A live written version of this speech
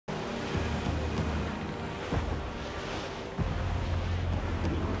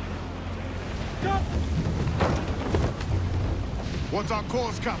What's our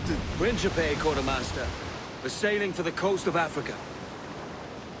course, Captain? Principe, Quartermaster. We're sailing for the coast of Africa.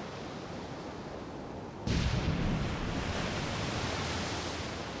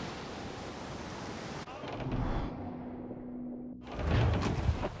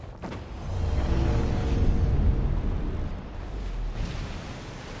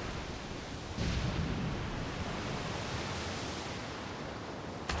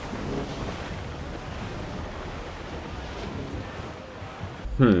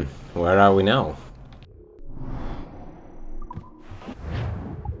 Where are we now?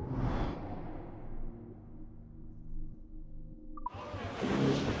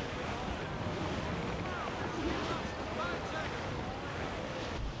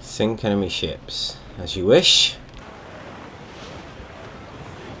 Sink enemy ships. As you wish.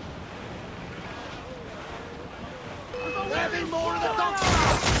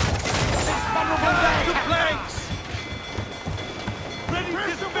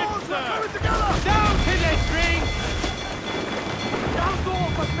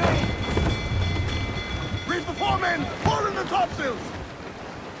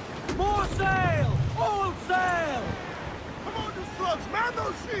 More sail! All sail! Come on, you slugs! Man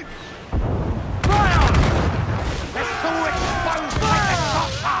those sheets! Fire! Let's go expose the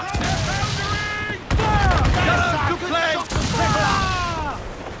shots up! Fire! To play!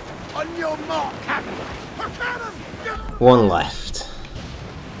 On your mark, Captain! Her cannon! One left.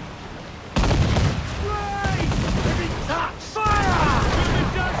 Heavy touch! Fire!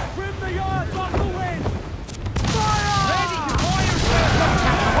 Just trim the yards off the wind! Fire! Ready to fire, sir!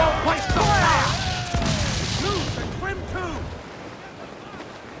 Won't waste the fire! Loose and trim two!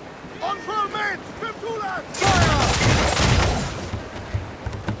 On for a man! Trim two, lads! Fire!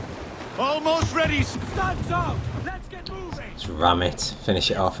 Almost ready! Studs out! Let's get moving! Let's ram it, finish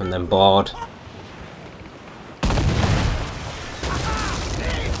it off and then board.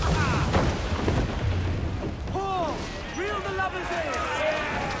 Pull! Reel the lovers in!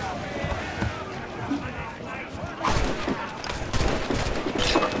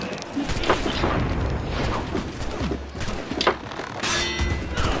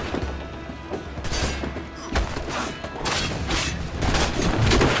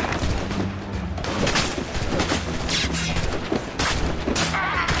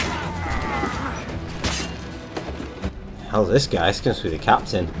 How's this guy? This comes through the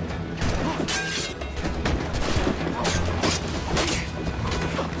captain.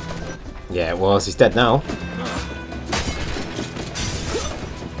 Yeah, it was. He's dead now.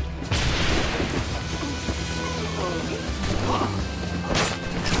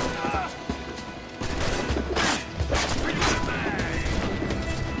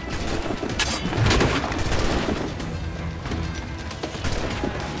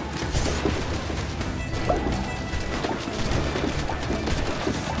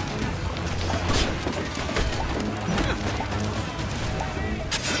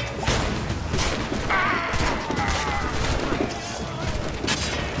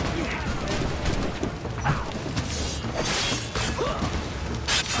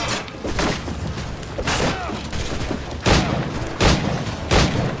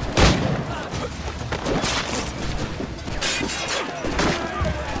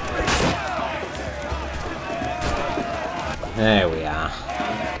 There we are.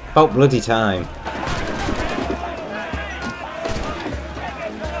 About bloody time.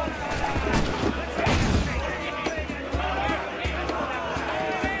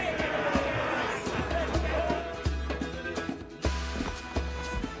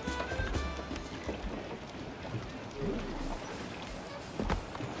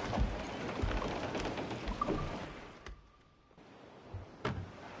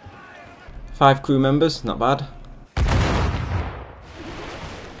 Five crew members, not bad.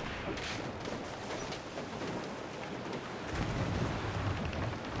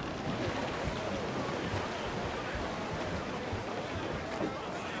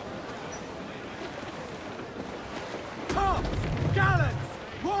 Tops! Gallants!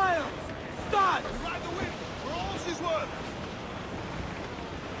 Royals! Studs! Ride the wind! For all she's worth!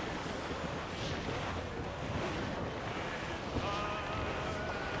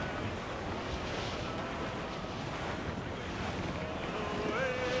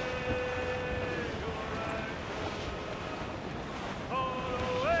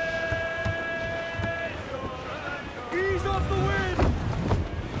 Ease off the wind!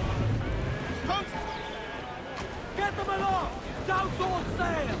 Get them aloft! Douse all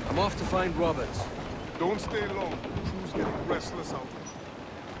sail! I'm off to find Roberts. Don't stay long. Crew's getting restless out there.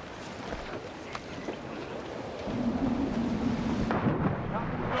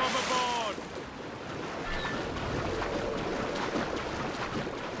 Overboard!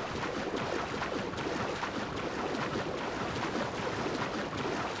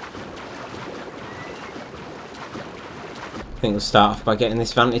 think we'll start off by getting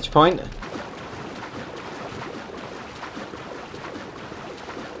this vantage point.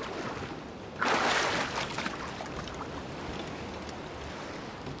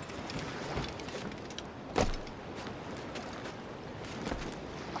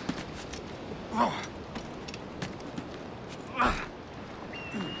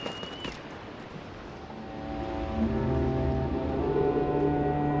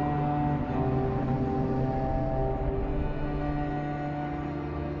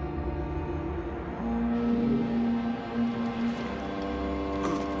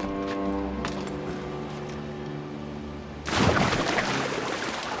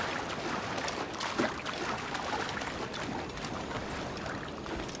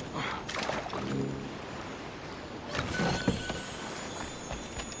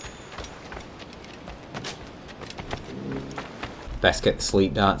 Best get the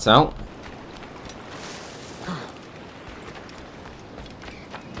sleep darts out.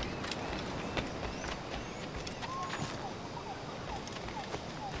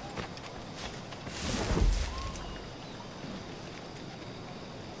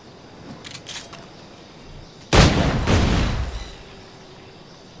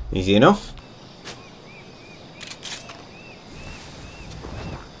 Easy enough.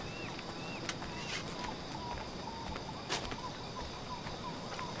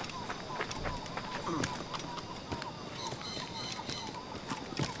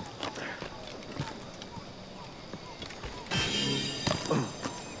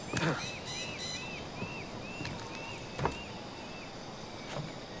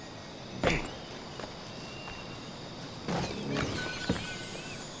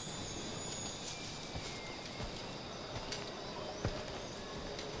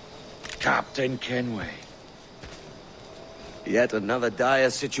 Captain Kenway. Yet another dire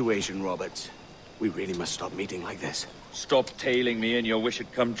situation, Roberts. We really must stop meeting like this. Stop tailing me and your wish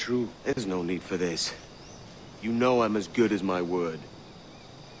had come true. There's no need for this. You know I'm as good as my word.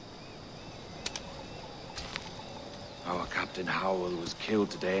 Our Captain Howell was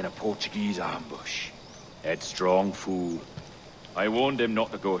killed today in a Portuguese ambush. Headstrong fool. I warned him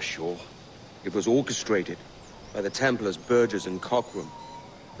not to go ashore. It was orchestrated by the Templars Burgess and Cockrum.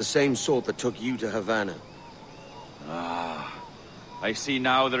 The same sort that took you to Havana. Ah. I see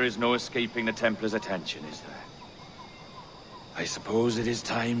now there is no escaping the Templars' attention, is there? I suppose it is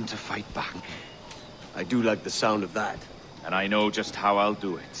time to fight back. I do like the sound of that. And I know just how I'll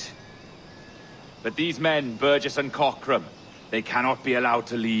do it. But these men, Burgess and Cockrum, they cannot be allowed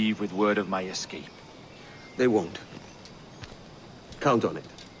to leave with word of my escape. They won't. Count on it.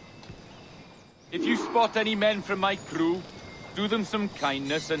 If you spot any men from my crew, do them some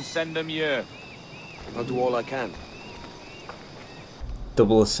kindness and send them here. I'll do all I can.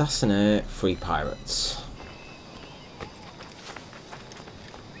 Double assassinate 3 pirates.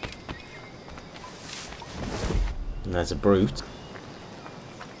 And there's a brute.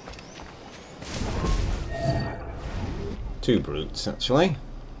 2 brutes, actually.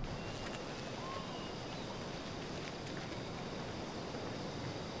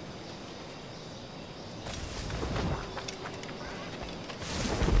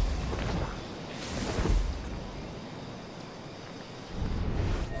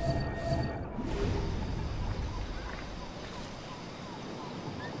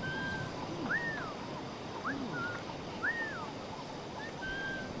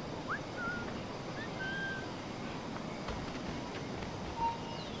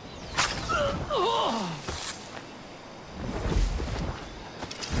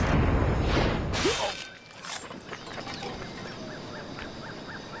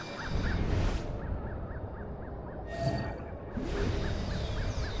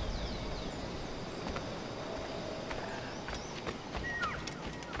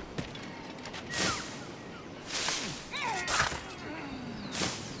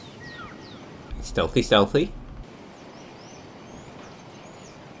 Stealthy, stealthy.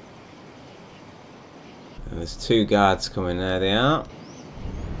 And there's 2 guards coming, there they are.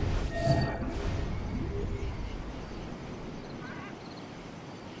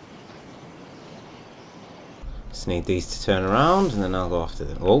 Just need these to turn around and then I'll go after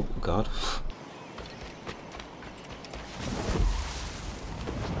them. Oh, God.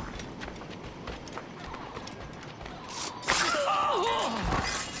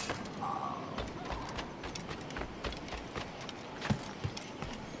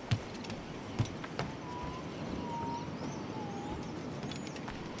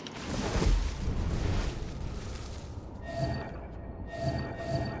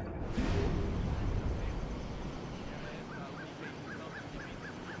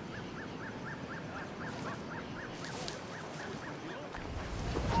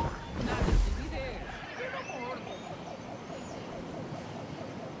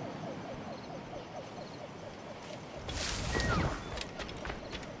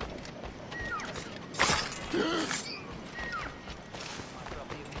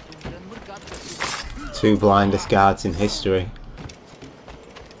 Two blindest guards in history.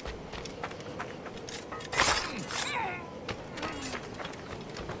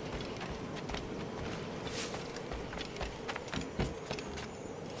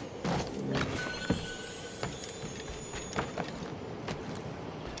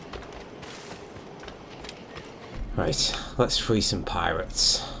 Right, let's free some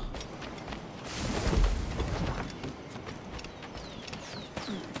pirates.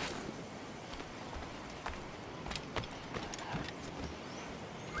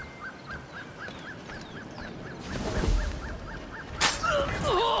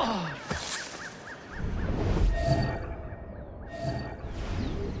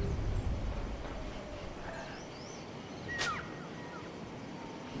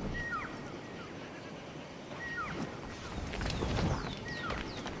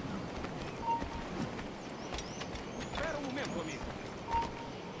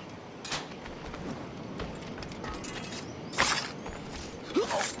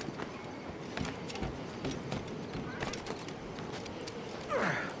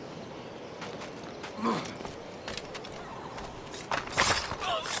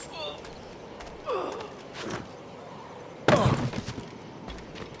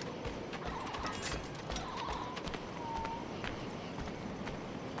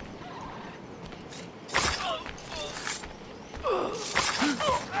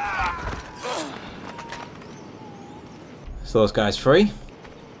 So those guys free.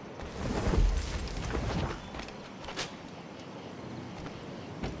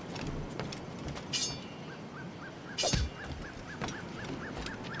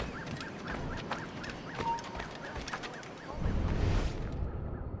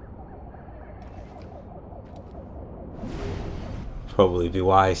 Probably be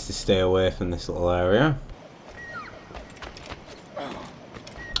wise to stay away from this little area.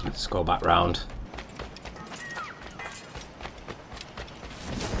 Let's go back round.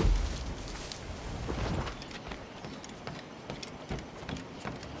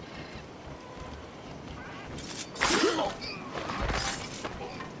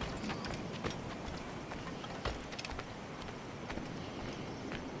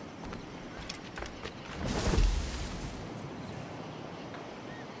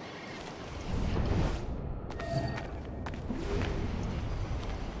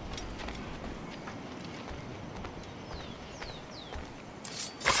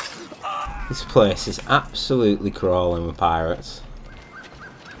 This place is absolutely crawling with pirates.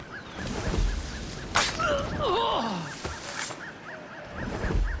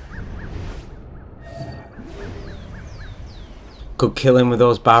 Could kill him with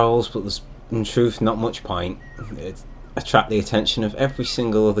those barrels, but there's in truth not much point. It'd attract the attention of every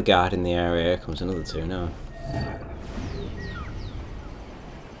single other guard in the area. Here comes another two now.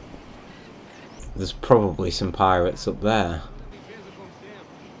 There's probably some pirates up there.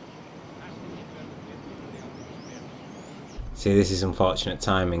 See, this is unfortunate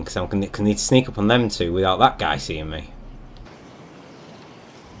timing, because I'm going to need to sneak up on them two without that guy seeing me.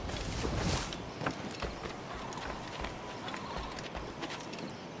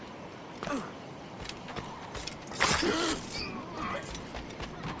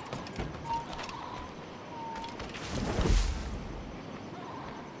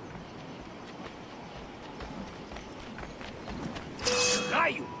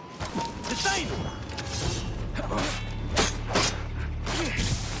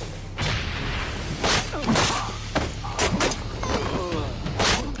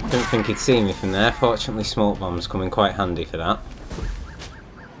 Don't think he'd see me from there. Fortunately, smoke bombs come in quite handy for that.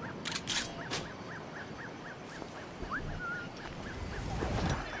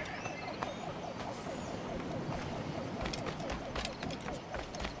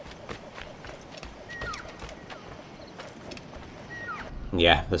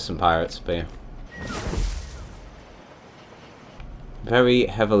 Yeah, there's some pirates up here. Very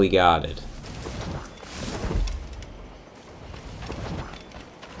heavily guarded.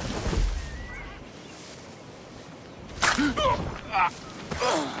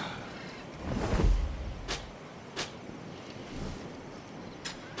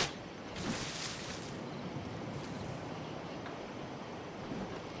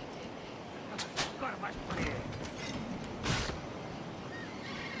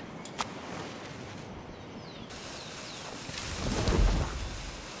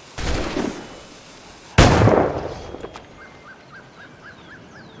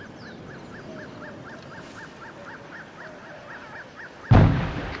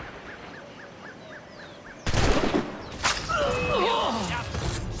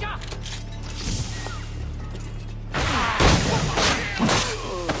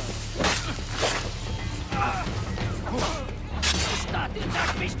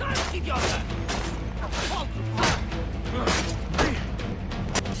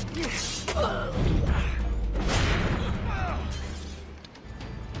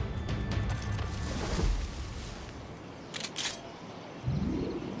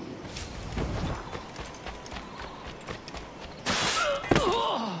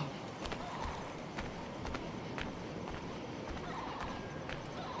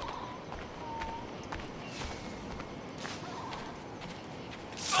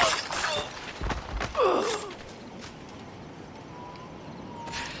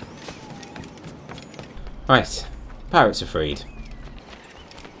 Right, pirates are freed.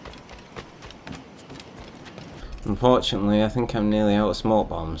 Unfortunately, I think I'm nearly out of smoke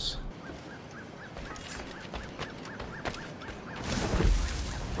bombs.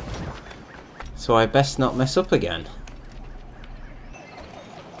 So I best not mess up again.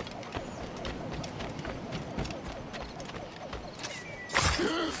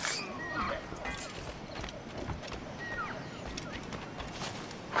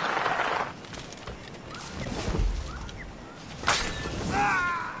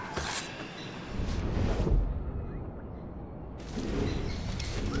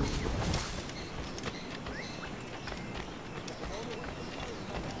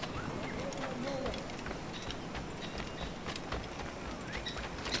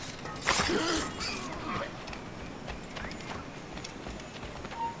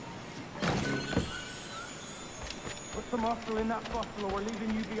 Put some muscle in that bottle or we're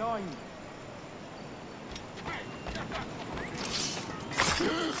leaving you behind.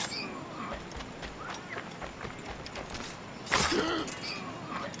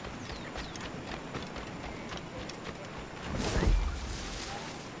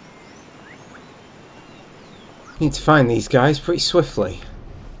 Need to find these guys pretty swiftly.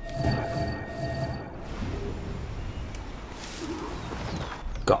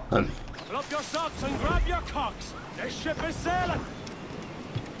 Got them. Pull up your socks and grab your cocks. This ship is sailing.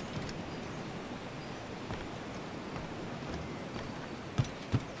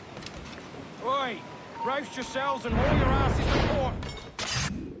 Oi, roust yourselves and haul your asses to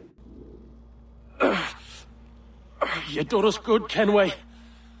port. You done us good, Kenway.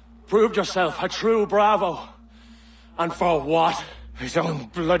 Proved yourself a true bravo. And for what? His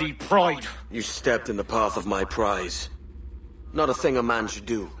own bloody pride. You stepped in the path of my prize. Not a thing a man should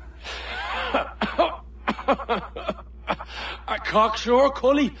do. A cocksure,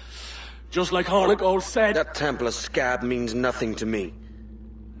 Cully. Just like Hornigold said. That Templar scab means nothing to me.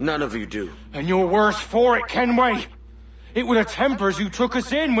 None of you do. And you're worse for it, Kenway. It were the Templars who took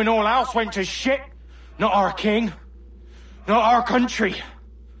us in when all else went to shit. Not our king. Not our country.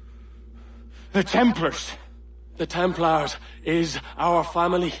 The Templars. The Templars is our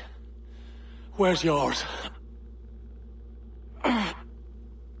family. Where's yours? In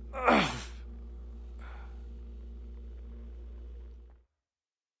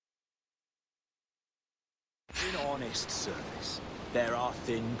honest service, there are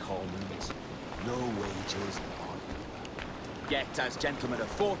thin commons, no wages on. Yet, as gentlemen of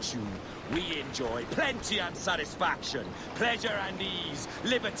fortune, we enjoy plenty and satisfaction, pleasure and ease,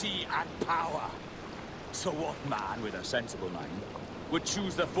 liberty and power. So what man with a sensible mind would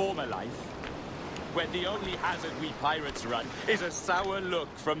choose the former life, when the only hazard we pirates run is a sour look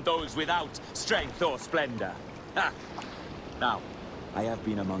from those without strength or splendor? Ha! Now, I have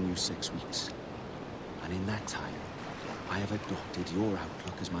been among you 6 weeks, and in that time, I have adopted your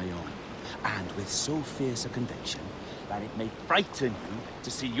outlook as my own, and with so fierce a conviction that it may frighten you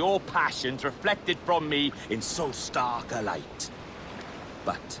to see your passions reflected from me in so stark a light.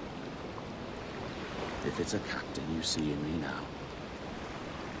 But if it's a captain you see in me now,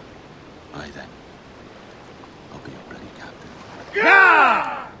 then, I'll be your bloody captain.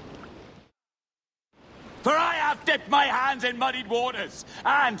 Yeah! For I have dipped my hands in muddied waters,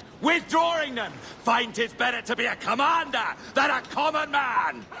 and, withdrawing them, find 'tis better to be a commander than a common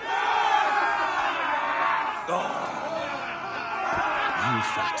man! Oh. You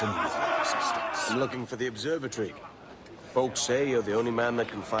fatten with your resistance. I'm looking for the observatory. Folks say you're the only man that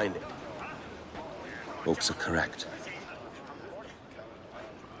can find it. Folks are correct.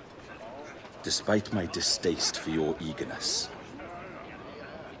 Despite my distaste for your eagerness,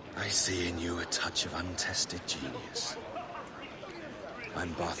 I see in you a touch of untested genius.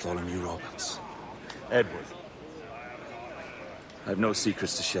 I'm Bartholomew Roberts. Edward. I've no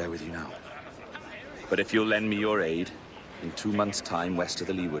secrets to share with you now. But if you'll lend me your aid, in 2 months' time west of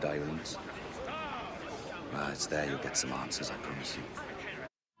the Leeward Islands, it's there you'll get some answers, I promise you.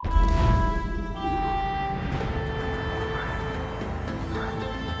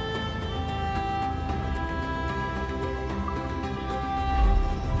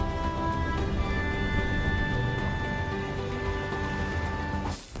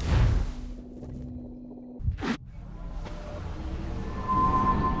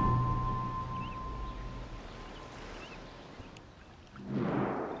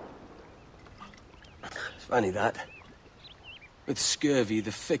 Funny that. With scurvy,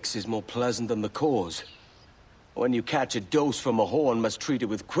 the fix is more pleasant than the cause. When you catch a dose from a horn, must treat it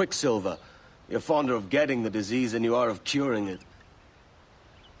with quicksilver. You're fonder of getting the disease than you are of curing it.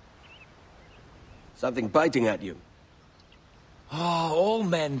 Something biting at you. Ah, all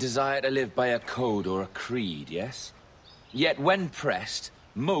men desire to live by a code or a creed, yes? Yet when pressed,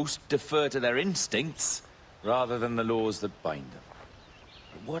 most defer to their instincts rather than the laws that bind them.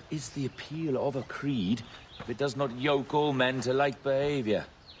 But what is the appeal of a creed if it does not yoke all men to like behavior?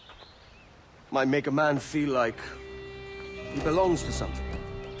 Might make a man feel like he belongs to something.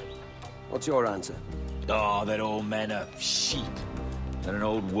 What's your answer? Oh, that all men are sheep. And an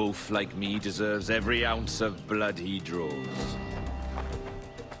old wolf like me deserves every ounce of blood he draws.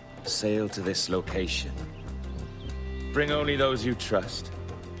 Sail to this location. Bring only those you trust.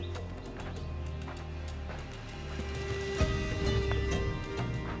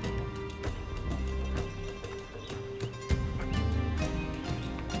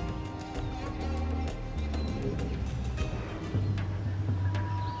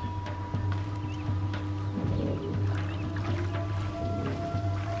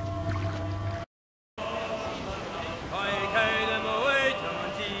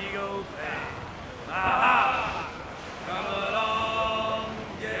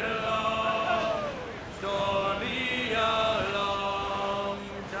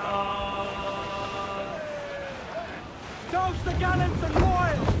 Douse the gallants and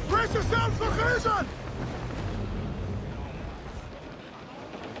royals! Brace yourselves for collision!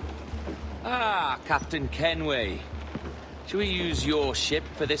 Ah, Captain Kenway. Shall we use your ship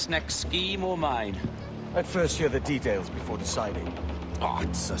for this next scheme or mine? I'd first hear the details before deciding. Oh,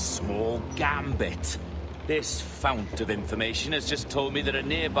 it's a small gambit. This fount of information has just told me that a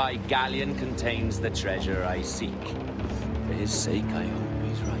nearby galleon contains the treasure I seek. For his sake, I hope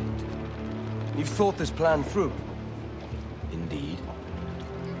he's right. You've thought this plan through? Indeed.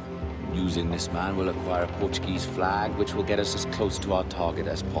 Using this man, we'll acquire a Portuguese flag, which will get us as close to our target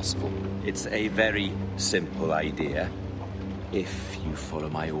as possible. It's a very simple idea, if you follow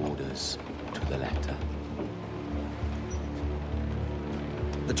my orders to the letter.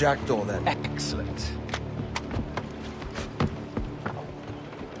 The jackdaw, then. Excellent.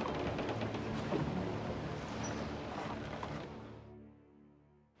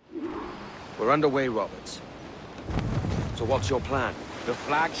 We're underway, Roberts. So what's your plan? The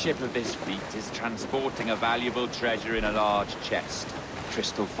flagship of this fleet is transporting a valuable treasure in a large chest.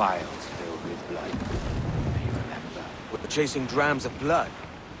 Crystal phials filled with blood. Do you remember? We're chasing drams of blood.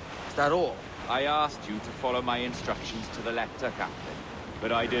 Is that all? I asked you to follow my instructions to the letter, Captain.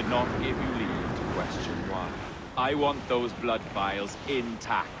 But I did not give you leave to question why. I want those blood phials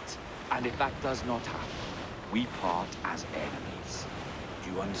intact. And if that does not happen, we part as enemies.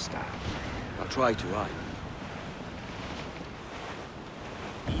 Do you understand? I'll try to, aye.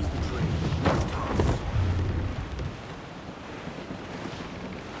 Ease the train.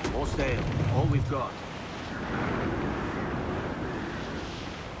 More sail. All we've got.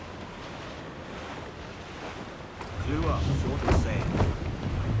 Clue up, short and sail.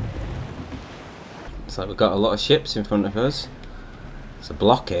 Looks like we've got a lot of ships in front of us. It's a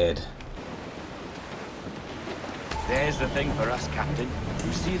blockade. There's the thing for us, Captain.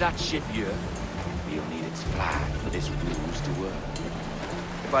 You see that ship here? We'll need its flag for this ruse to work.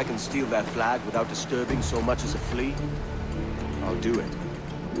 If I can steal that flag without disturbing so much as a flea, I'll do it.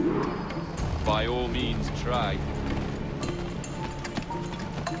 By all means, try.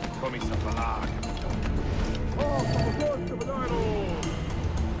 Comiça a falar, capitão. Oh, por favor, caballero!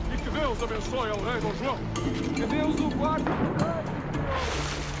 E que Deus abençoe ao rei Dom João. Que Deus o guarde.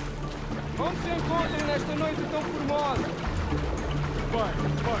 Onde se encontrem nesta noite tão formosa? Bem,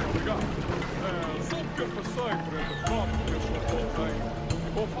 obrigado. Só um pequeno passeio por entre a frota e os soldados.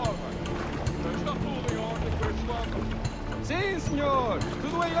 Conforme. Está tudo em ordem por este lado? Sim, senhor.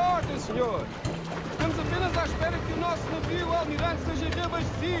 Tudo em ordem, senhor. Estamos apenas à espera que o nosso navio almirante seja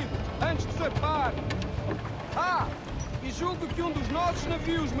reabastecido antes de zarpar. Ah, e julgo que um dos nossos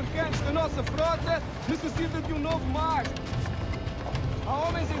navios mercantes da nossa frota necessita de um novo mastro. Há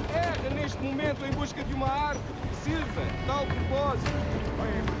homens em terra neste momento em busca de uma árvore que sirva de tal propósito.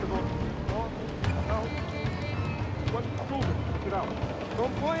 Bem, embarcador. Não. Quanto tudo, geral.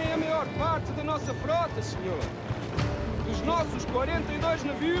 Compõem a maior parte da nossa frota, senhor. Dos nossos 42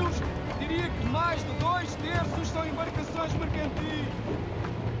 navios, diria que mais de 2/3 são embarcações mercantis.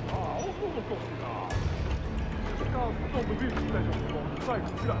 Ah, um número considerável. Neste caso, não duvido que estejam com conceito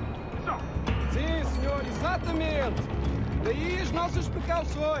de grande. Sim, senhor, exatamente. Daí as nossas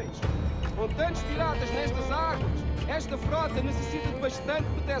precauções. Com tantos piratas nestas águas, esta frota necessita de bastante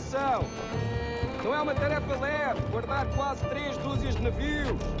proteção. Não é uma tarefa leve guardar quase 3 dúzias de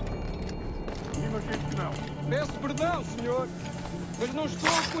navios. Imagino que não. Peço perdão, senhor, mas não estou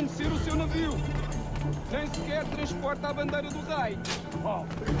a conhecer o seu navio. Nem sequer transporta a bandeira do rei. Oh,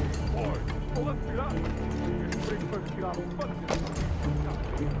 oi, falando de pirata.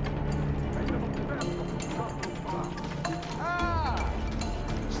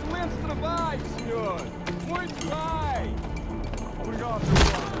 Excelente trabalho, senhor! Muito bem! Obrigado,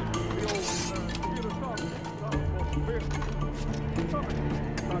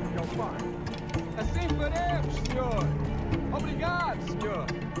 assim faremos, senhor! Obrigado, senhor!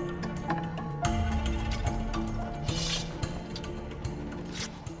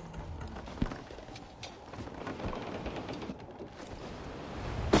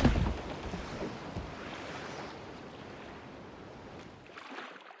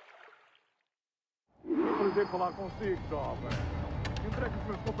 Prazer falar consigo, jovem. Entregue os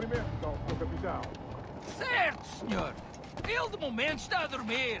meus cumprimentos ao seu capitão. Certo, senhor. Ele de momento está a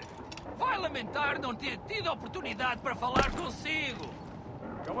dormir. Vai lamentar não ter tido a oportunidade para falar consigo.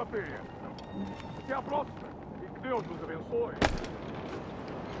 É uma pena. Até à próxima. E que Deus nos abençoe.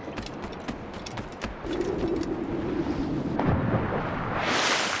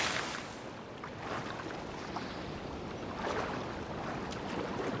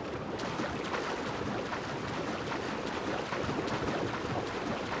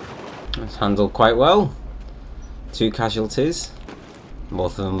 It's handled quite well. 2 casualties.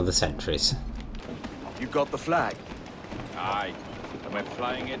 Both of them were the sentries. You got the flag? Aye, and we're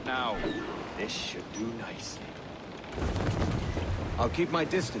flying it now. This should do nicely. I'll keep my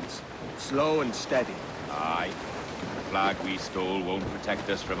distance. Slow and steady. Aye. The flag we stole won't protect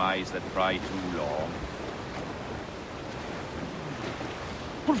us from eyes that pry too long.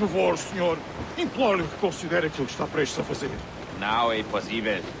 Por favor, senhor. Imploro-lhe que considere aquilo que está prestes a fazer. Now é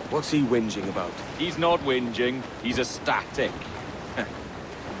possível. What's he whinging about? He's not whinging, he's ecstatic.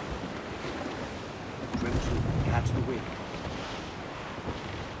 Trim to catch the wind.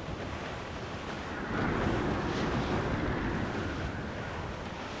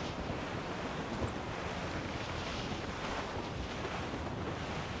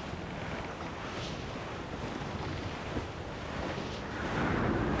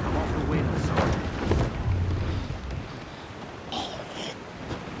 Come off the wind, son.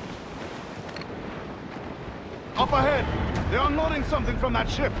 Up ahead! They're unloading something from that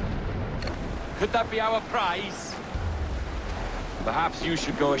ship. Could that be our prize? Perhaps you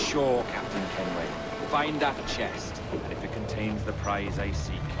should go ashore, Captain Kenway. Find that chest, and if it contains the prize I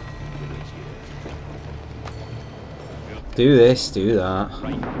seek, give it here. Do this, do that.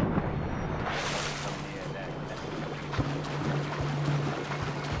 Right.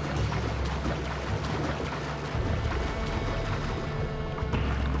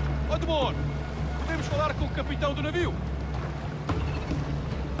 Edward, podemos falar com o capitão do navio?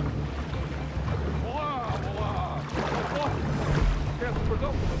 Olá, olá! Peço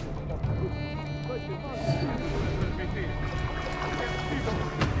perdão pela transmitir. É possível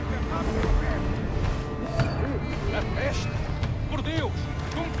A peste? Por Deus!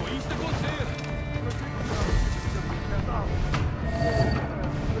 Como foi isso acontecer?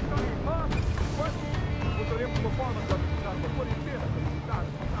 Encontraremos uma forma de organizar uma quarentena para evitar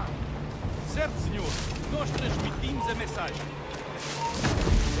o contato. Certo, senhor. Nós transmitimos a mensagem.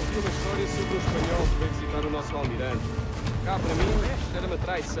 Ouvi uma história sobre um espanhol que veio visitar o nosso almirante. Cá, para mim, era uma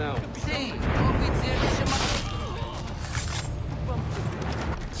traição. Sim, ouvi dizer que chamava...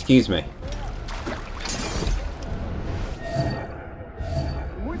 Excuse me.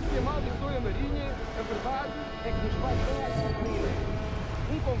 Muito que amaldiçoe a marinha, a verdade é que nos faz bem à disciplina.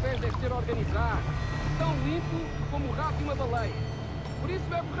 Um convés deve ser organizado, tão limpo como o rato e uma baleia. Por isso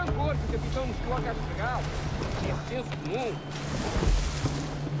é por rancor que o capitão nos coloca a esfregá-lo. É senso comum.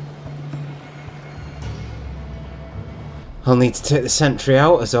 I'll need to take the sentry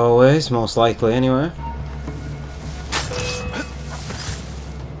out, as always, most likely anyway.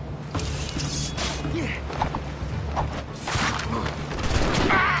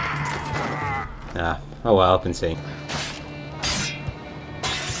 Ah, oh well, up and see.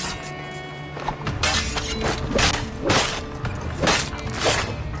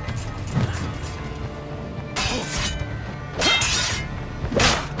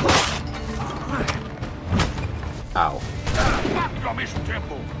 Ow. Rápido ao mesmo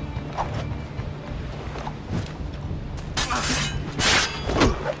tempo!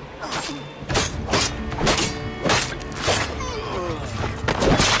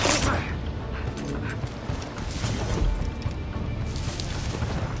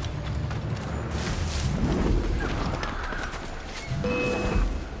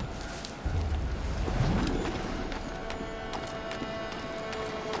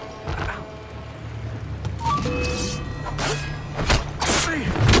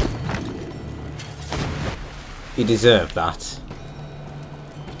 He deserved that.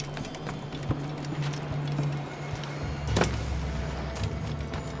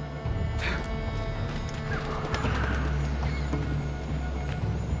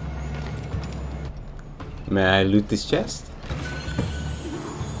 May I loot this chest?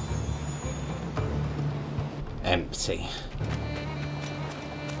 Empty.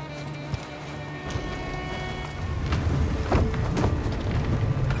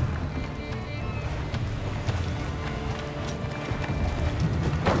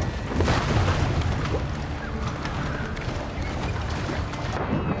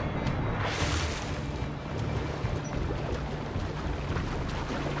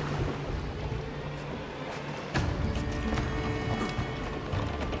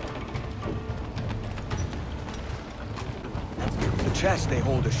 The chest they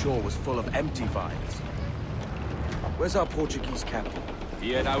hauled ashore was full of empty vials. Where's our Portuguese captain?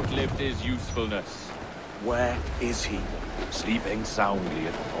 He had outlived his usefulness. Where is he? Sleeping soundly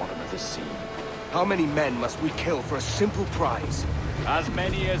at the bottom of the sea. How many men must we kill for a simple prize? As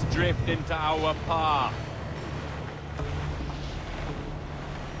many as drift into our path.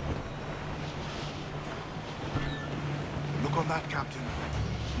 Look on that, Captain.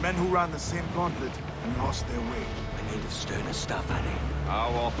 Men who ran the same gauntlet and lost their way. I need of sterner stuff, Annie. How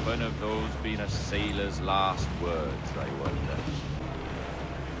often have those been a sailor's last words, I wonder?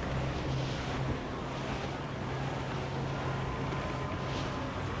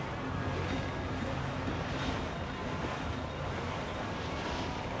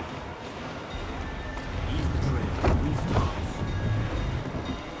 Ease the train. We start.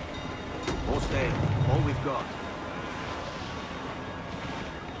 Or stay. All we've got.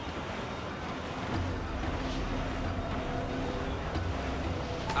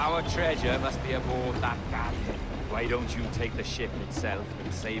 Our treasure must be aboard that galleon. Why don't you take the ship itself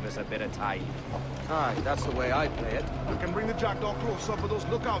and save us a bit of time? Aye, that's the way I'd play it. We can bring the jackdaw closer, but those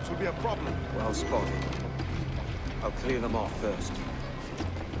lookouts will be a problem. Well spotted. I'll clear them off first.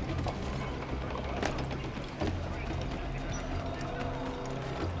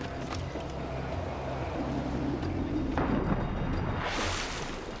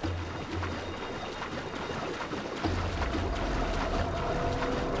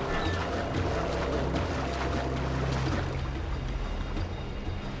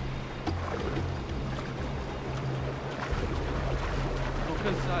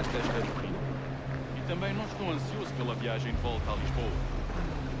 Cansado desta rotina. E também não estou ansioso pela viagem de volta a Lisboa.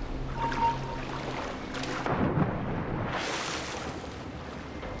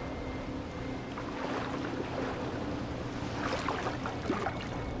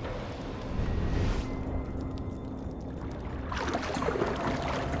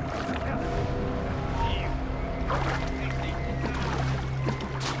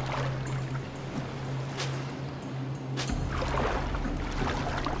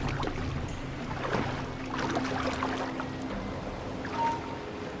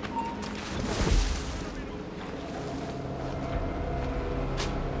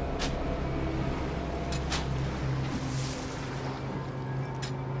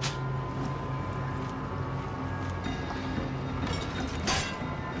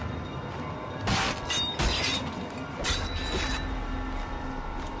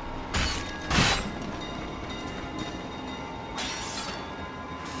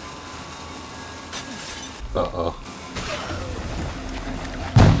 Uh-oh.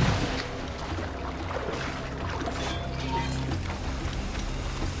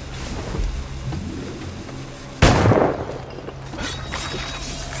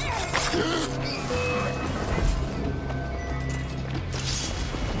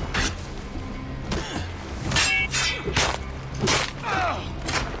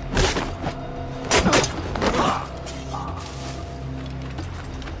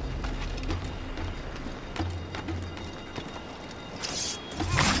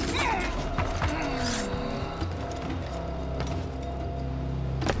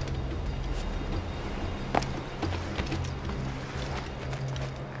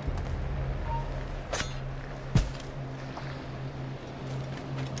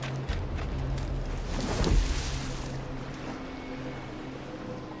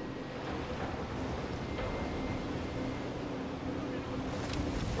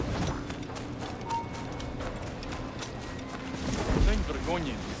 Tenho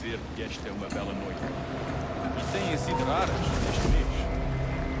vergonha em dizer que esta é uma bela noite. E têm sido raras neste mês.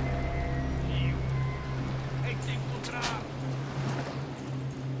 Tem que te encontrar.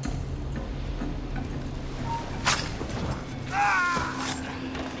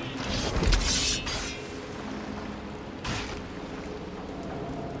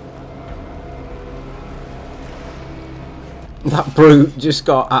 That brute just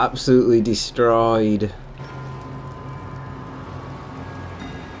got absolutely destroyed.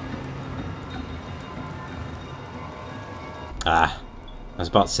 Ah, was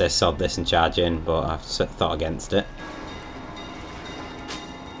about to say sod this and charge in, but I've thought against it.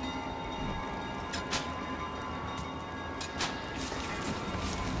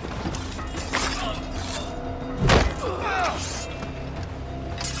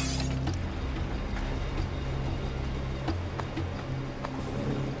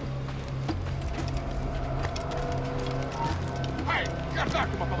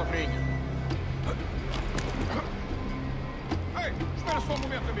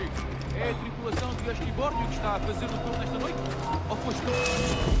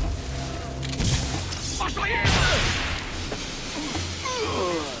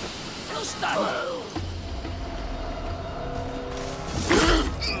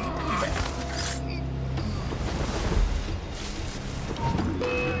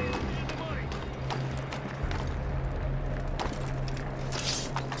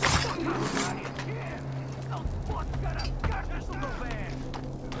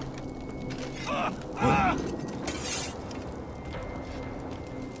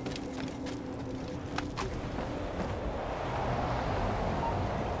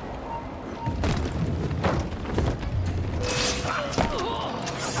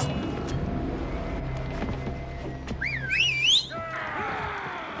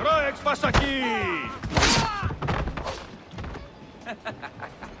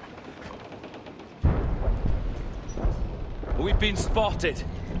 We've been spotted.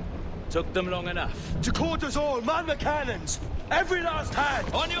 Took them long enough. To quarters all, man the cannons! Every last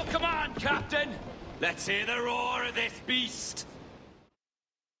hand! On your command, Captain! Let's hear the roar of this beast!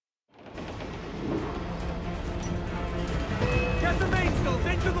 Get the mainsails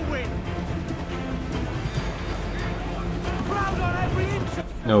into the wind! Proud on every inch of...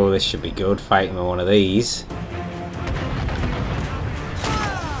 Oh, this should be good, fighting with one of these.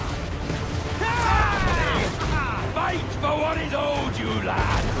 Fight for what is owed you,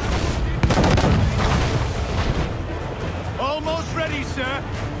 lads! Almost ready, sir!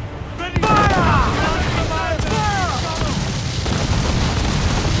 Ready! Fire!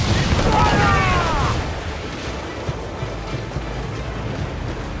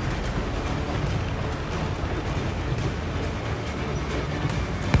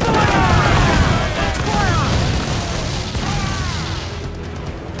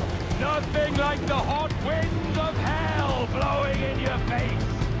 Nothing like the hot winds of hell blowing in your face!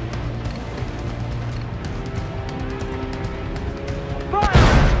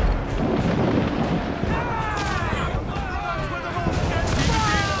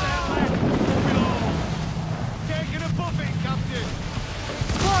 Taking a buffet, Captain!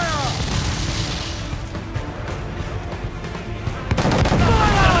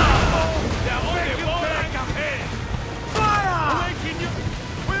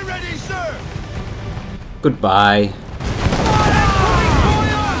 We're ready, sir! Goodbye.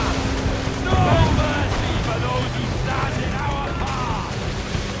 No mercy for those who stand in our path!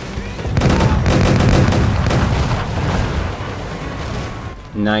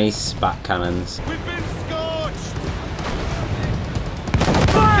 Nice back cannons. We've been scorched!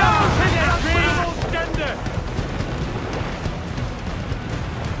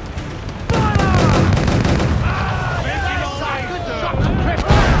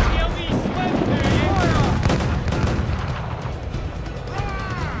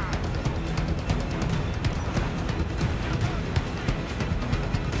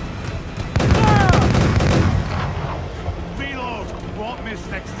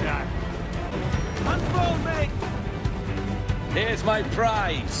 Here's my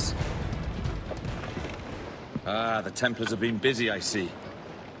prize! Ah, the Templars have been busy, I see.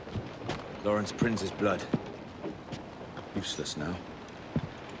 Lawrence Prince's blood. Useless now.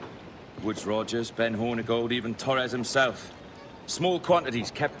 Woods Rogers, Ben Hornigold, even Torres himself. Small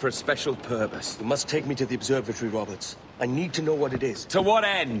quantities kept for a special purpose. You must take me to the observatory, Roberts. I need to know what it is. To what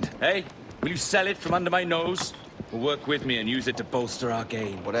end, eh? Will you sell it from under my nose? Or work with me and use it to bolster our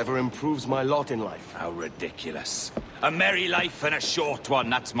gain? Whatever improves my lot in life. How ridiculous. A merry life and a short one,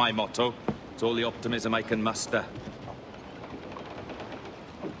 that's my motto. It's all the optimism I can muster.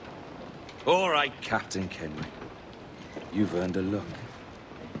 All right, Captain Kenway. You've earned a look.